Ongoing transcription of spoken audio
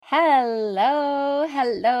Hello,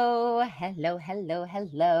 hello, hello, hello,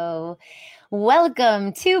 hello.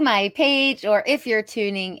 Welcome to my page, or if you're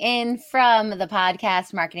tuning in from the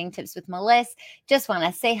podcast Marketing Tips with Melissa, just want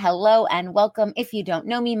to say hello and welcome. If you don't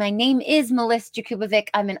know me, my name is Melissa Jakubovic.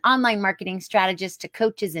 I'm an online marketing strategist to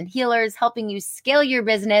coaches and healers, helping you scale your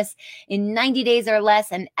business in 90 days or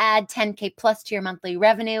less and add 10K plus to your monthly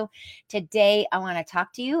revenue. Today, I want to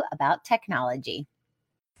talk to you about technology.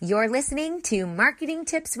 You're listening to Marketing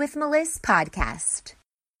Tips with Melissa podcast.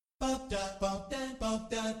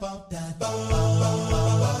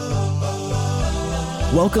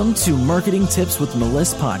 Welcome to Marketing Tips with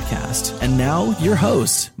Melissa podcast. And now your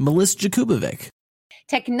host, Melissa Jakubovic.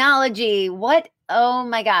 Technology. Oh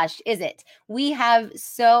my gosh, is it? We have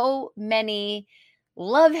so many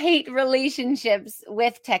love-hate relationships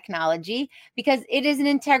with technology because it is an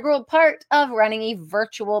integral part of running a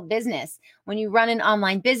virtual business. When you run an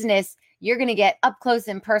online business, you're going to get up close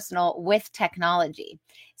and personal with technology.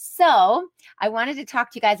 So I wanted to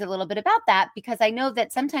talk to you guys a little bit about that because I know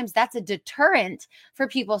that sometimes that's a deterrent for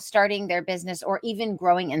people starting their business or even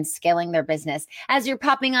growing and scaling their business. As you're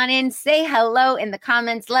popping on in, say hello in the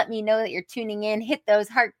comments. Let me know that you're tuning in. Hit those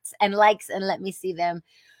hearts and likes and let me see them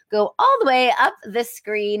go all the way up the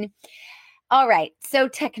screen. All right, so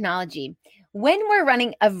technology. When we're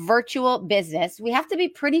running a virtual business, we have to be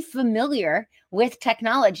pretty familiar with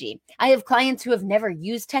technology. I have clients who have never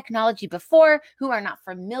used technology before, who are not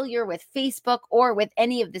familiar with Facebook or with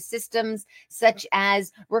any of the systems such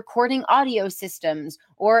as recording audio systems,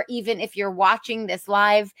 or even if you're watching this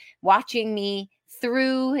live, watching me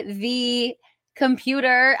through the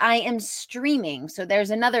computer, I am streaming. So there's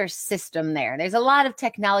another system there. There's a lot of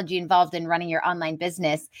technology involved in running your online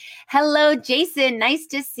business. Hello, Jason. Nice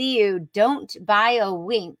to see you. Don't buy a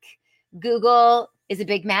wink. Google is a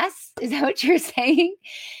big mess. Is that what you're saying?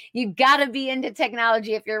 You got to be into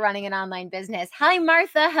technology if you're running an online business. Hi,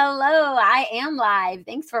 Martha. Hello. I am live.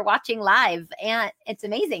 Thanks for watching live. And it's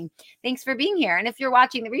amazing. Thanks for being here. And if you're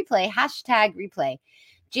watching the replay, hashtag replay.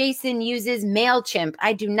 Jason uses MailChimp.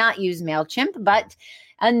 I do not use MailChimp, but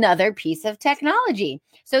another piece of technology.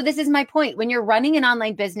 So this is my point. When you're running an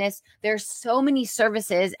online business, there's so many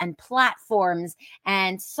services and platforms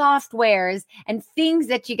and softwares and things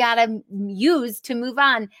that you got to use to move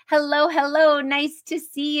on. Hello, hello. Nice to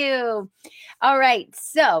see you. All right.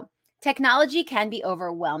 So technology can be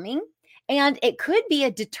overwhelming and it could be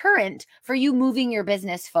a deterrent for you moving your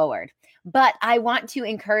business forward. But I want to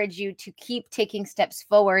encourage you to keep taking steps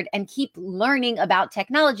forward and keep learning about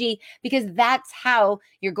technology because that's how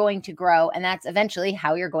you're going to grow and that's eventually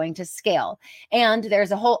how you're going to scale. And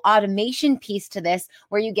there's a whole automation piece to this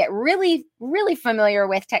where you get really, really familiar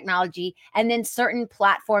with technology and then certain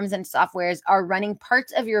platforms and softwares are running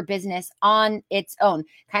parts of your business on its own,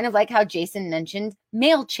 kind of like how Jason mentioned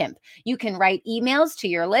MailChimp. You can write emails to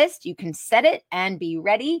your list, you can set it and be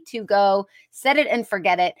ready to go, set it and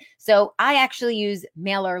forget it. So I actually use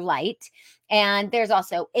MailerLite, and there's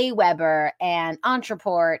also Aweber and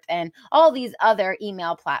Entreport and all these other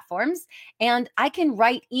email platforms. And I can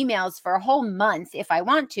write emails for a whole month if I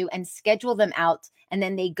want to and schedule them out, and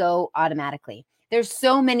then they go automatically. There's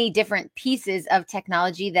so many different pieces of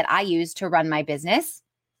technology that I use to run my business.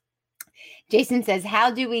 Jason says,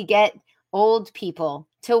 how do we get old people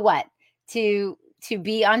to what? To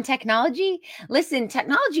be on technology? Listen,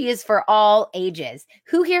 technology is for all ages.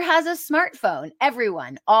 Who here has a smartphone?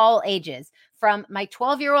 Everyone, all ages. From my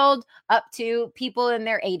 12-year-old up to people in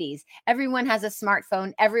their 80s. Everyone has a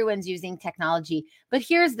smartphone. Everyone's using technology. But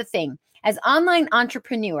here's the thing. As online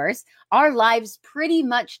entrepreneurs, our lives pretty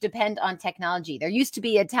much depend on technology. There used to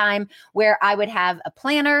be a time where I would have a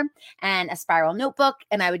planner and a spiral notebook,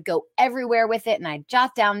 and I would go everywhere with it, and I'd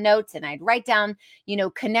jot down notes, and I'd write down,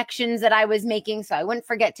 connections that I was making so I wouldn't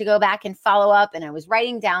forget to go back and follow up, and I was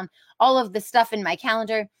writing down all of the stuff in my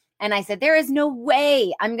calendar. And I said, there is no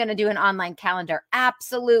way I'm going to do an online calendar.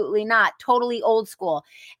 Absolutely not. Totally old school.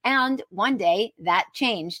 And one day that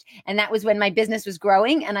changed. And that was when my business was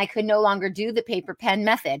growing and I could no longer do the paper pen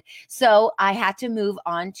method. So I had to move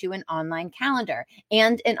on to an online calendar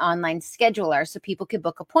and an online scheduler so people could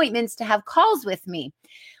book appointments to have calls with me.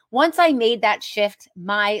 Once I made that shift,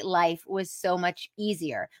 my life was so much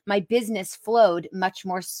easier. My business flowed much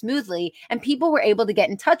more smoothly, and people were able to get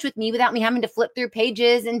in touch with me without me having to flip through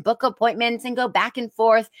pages and book appointments and go back and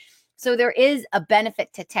forth. So there is a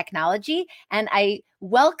benefit to technology, and I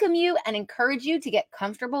welcome you and encourage you to get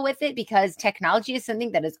comfortable with it because technology is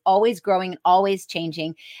something that is always growing and always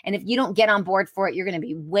changing. And if you don't get on board for it, you're going to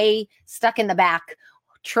be way stuck in the back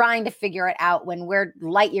trying to figure it out when we're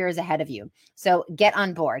light years ahead of you. So get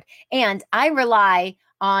on board. And I rely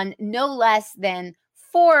on no less than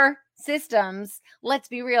 4 systems. Let's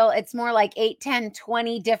be real. It's more like 8, 10,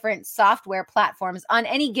 20 different software platforms on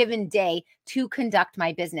any given day to conduct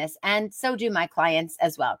my business. And so do my clients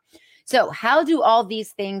as well. So how do all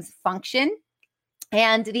these things function?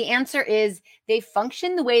 And the answer is they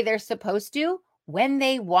function the way they're supposed to when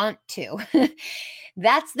they want to.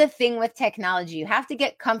 That's the thing with technology. You have to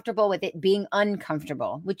get comfortable with it being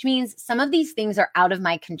uncomfortable, which means some of these things are out of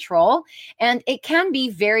my control and it can be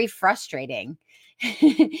very frustrating.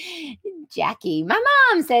 Jackie, my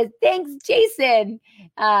mom says, thanks, Jason.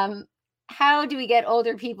 How do we get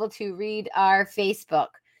older people to read our Facebook?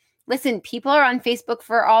 Listen, people are on Facebook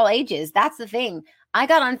for all ages. That's the thing. I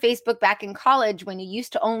got on Facebook back in college when you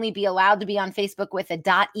used to only be allowed to be on Facebook with a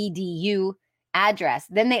 .edu address.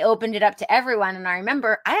 Then they opened it up to everyone. And I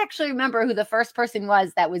actually remember who the first person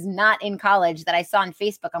was that was not in college that I saw on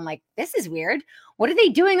Facebook. I'm like, this is weird. What are they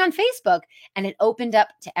doing on Facebook? And it opened up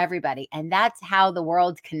to everybody. And that's how the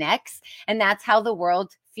world connects. And that's how the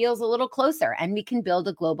world feels a little closer and we can build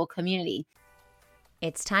a global community.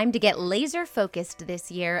 It's time to get laser focused this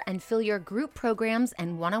year and fill your group programs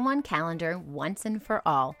and one-on-one calendar once and for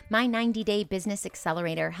all. My 90-day business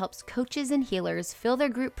accelerator helps coaches and healers fill their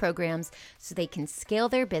group programs so they can scale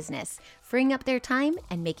their business, freeing up their time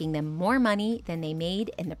and making them more money than they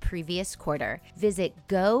made in the previous quarter. Visit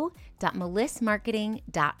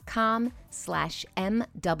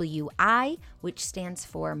go.melissmarketing.com/MWI, which stands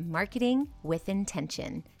for Marketing with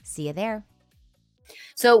Intention. See you there.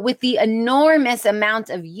 So with the enormous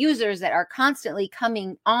amount of users that are constantly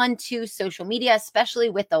coming onto social media, especially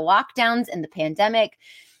with the lockdowns and the pandemic,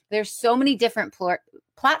 there's so many different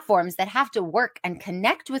platforms that have to work and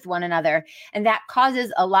connect with one another. And that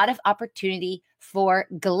causes a lot of opportunity for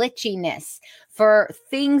glitchiness, for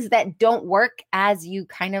things that don't work as you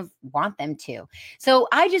kind of want them to. So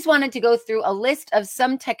I just wanted to go through a list of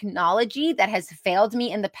some technology that has failed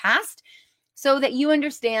me in the past, so that you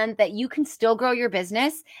understand that you can still grow your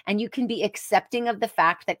business and you can be accepting of the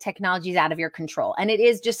fact that technology is out of your control. And it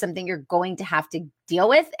is just something you're going to have to deal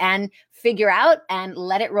with and figure out and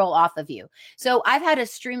let it roll off of you. So I've had a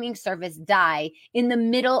streaming service die in the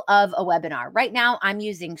middle of a webinar. Right now, I'm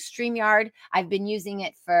using StreamYard. I've been using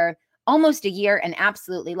it for almost a year and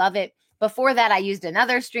absolutely love it. Before that, I used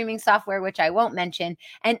another streaming software, which I won't mention.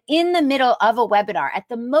 And in the middle of a webinar, at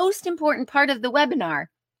the most important part of the webinar,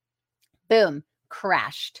 boom,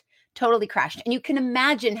 crashed, totally crashed. And you can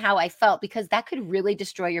imagine how I felt because that could really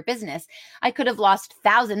destroy your business. I could have lost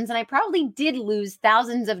thousands, and I probably did lose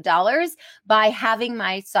thousands of dollars by having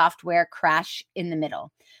my software crash in the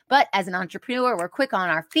middle. But as an entrepreneur, we're quick on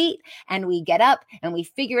our feet and we get up and we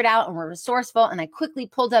figure it out and we're resourceful. And I quickly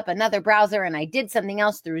pulled up another browser and I did something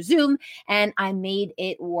else through Zoom and I made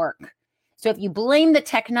it work. So if you blame the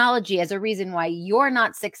technology as a reason why you're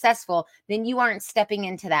not successful, then you aren't stepping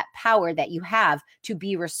into that power that you have to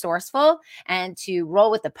be resourceful and to roll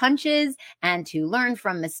with the punches and to learn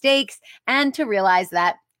from mistakes and to realize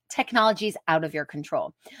that technology is out of your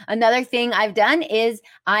control. Another thing I've done is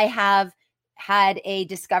I have had a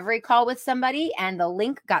discovery call with somebody and the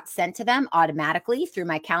link got sent to them automatically through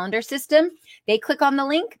my calendar system. They click on the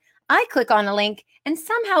link, I click on the link, and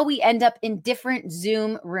somehow we end up in different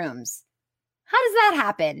Zoom rooms. How does that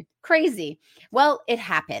happen? Crazy. Well, it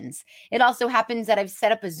happens. It also happens that I've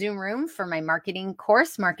set up a Zoom room for my marketing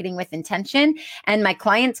course, Marketing with Intention, and my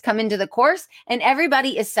clients come into the course and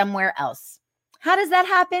everybody is somewhere else. How does that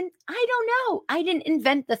happen? I don't know. I didn't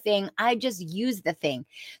invent the thing. I just use the thing.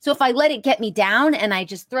 So if I let it get me down and I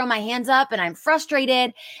just throw my hands up and I'm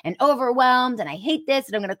frustrated and overwhelmed and I hate this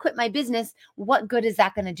and I'm going to quit my business, what good is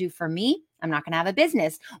that going to do for me? I'm not going to have a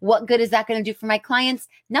business. What good is that going to do for my clients?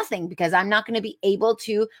 Nothing, because I'm not going to be able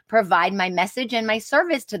to provide my message and my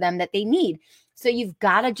service to them that they need. So you've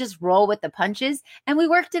got to just roll with the punches. And we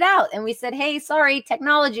worked it out. And we said, hey, sorry,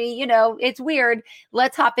 technology, it's weird.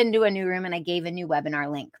 Let's hop into a new room. And I gave a new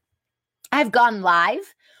webinar link. I've gone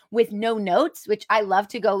live with no notes, which I love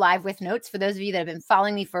to go live with notes. For those of you that have been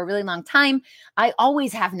following me for a really long time, I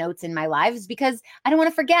always have notes in my lives because I don't want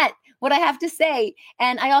to forget what I have to say.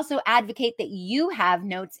 And I also advocate that you have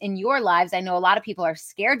notes in your lives. I know a lot of people are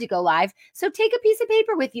scared to go live. So take a piece of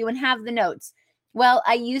paper with you and have the notes. Well,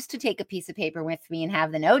 I used to take a piece of paper with me and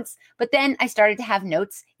have the notes, but then I started to have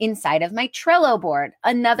notes inside of my Trello board,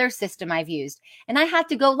 another system I've used. And I had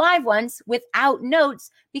to go live once without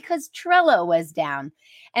notes because Trello was down.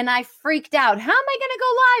 And I freaked out. How am I going to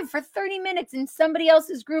go live for 30 minutes in somebody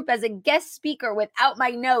else's group as a guest speaker without my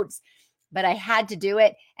notes? But I had to do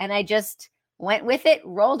it. And I just went with it,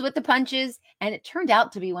 rolled with the punches, and it turned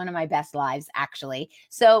out to be one of my best lives, actually.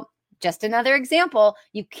 So just another example,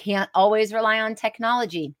 you can't always rely on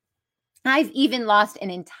technology. I've even lost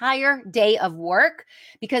an entire day of work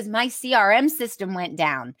because my CRM system went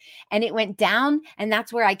down, and it went down. And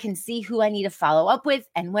that's where I can see who I need to follow up with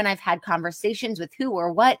and when I've had conversations with who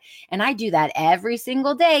or what. And I do that every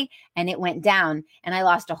single day, and it went down and I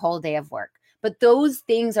lost a whole day of work. But those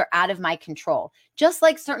things are out of my control, just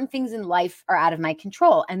like certain things in life are out of my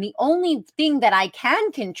control. And the only thing that I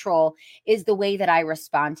can control is the way that I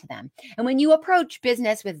respond to them. And when you approach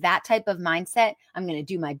business with that type of mindset, I'm going to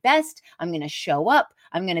do my best. I'm going to show up.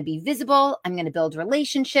 I'm going to be visible. I'm going to build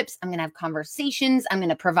relationships. I'm going to have conversations. I'm going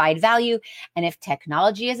to provide value. And if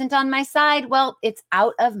technology isn't on my side, well, it's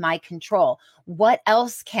out of my control. What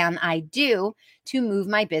else can I do to move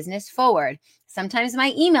my business forward? Sometimes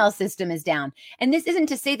my email system is down. And this isn't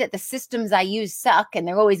to say that the systems I use suck and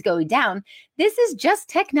they're always going down. This is just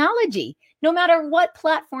technology. No matter what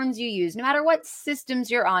platforms you use, no matter what systems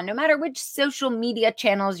you're on, no matter which social media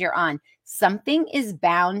channels you're on, something is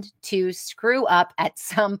bound to screw up at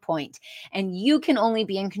some point. And you can only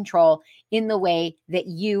be in control in the way that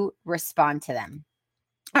you respond to them.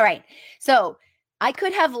 All right. So I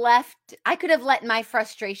could have let my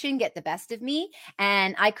frustration get the best of me,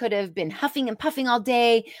 and I could have been huffing and puffing all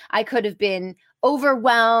day. I could have been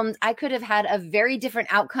overwhelmed. I could have had a very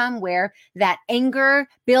different outcome where that anger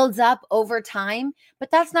builds up over time,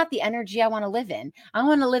 but that's not the energy I want to live in. I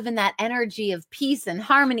want to live in that energy of peace and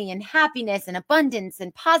harmony and happiness and abundance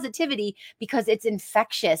and positivity, because it's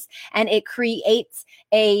infectious and it creates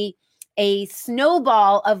a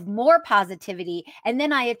snowball of more positivity. And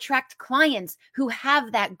then I attract clients who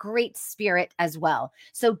have that great spirit as well.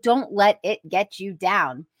 So don't let it get you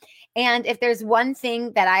down. And if there's one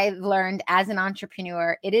thing that I've learned as an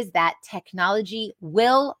entrepreneur, it is that technology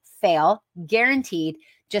will fail, guaranteed.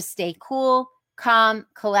 Just stay cool, calm,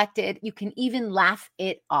 collected. You can even laugh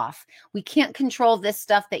it off. We can't control this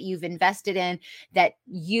stuff that you've invested in, that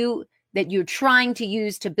you're trying to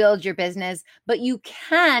use to build your business, but you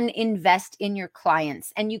can invest in your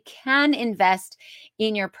clients, and you can invest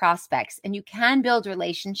in your prospects, and you can build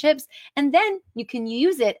relationships, and then you can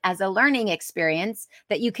use it as a learning experience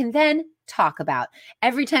that you can then talk about.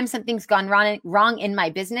 Every time something's gone wrong in my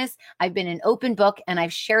business, I've been an open book and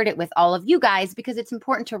I've shared it with all of you guys, because it's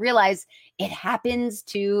important to realize it happens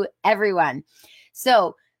to everyone.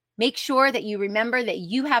 So make sure that you remember that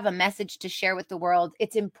you have a message to share with the world.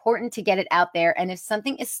 It's important to get it out there. And if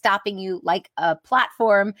something is stopping you, like a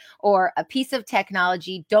platform or a piece of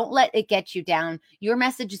technology, don't let it get you down. Your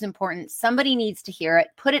message is important. Somebody needs to hear it.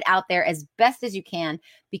 Put it out there as best as you can,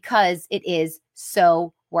 because it is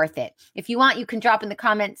so worth it. If you want, you can drop in the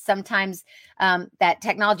comments sometimes that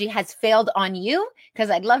technology has failed on you, because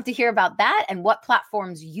I'd love to hear about that and what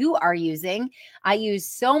platforms you are using. I use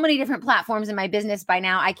so many different platforms in my business by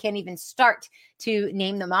now, I can't even start to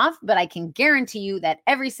name them off, but I can guarantee you that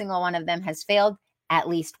every single one of them has failed at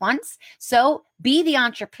least once. So be the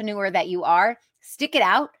entrepreneur that you are, stick it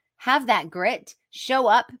out, have that grit, show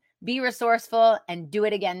up, be resourceful, and do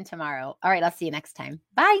it again tomorrow. All right, I'll see you next time.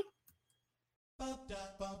 Bye.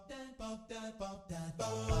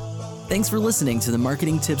 Thanks for listening to the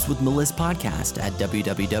Marketing Tips with Meliss podcast at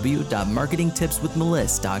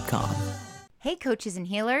www.marketingtipswithmeliss.com. Hey, coaches and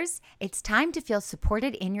healers, it's time to feel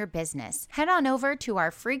supported in your business. Head on over to our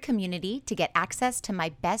free community to get access to my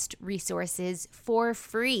best resources for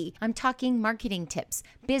free. I'm talking marketing tips,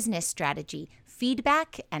 business strategy,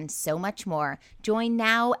 feedback, and so much more. Join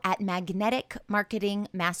now at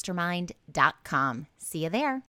magneticmarketingmastermind.com. See you there.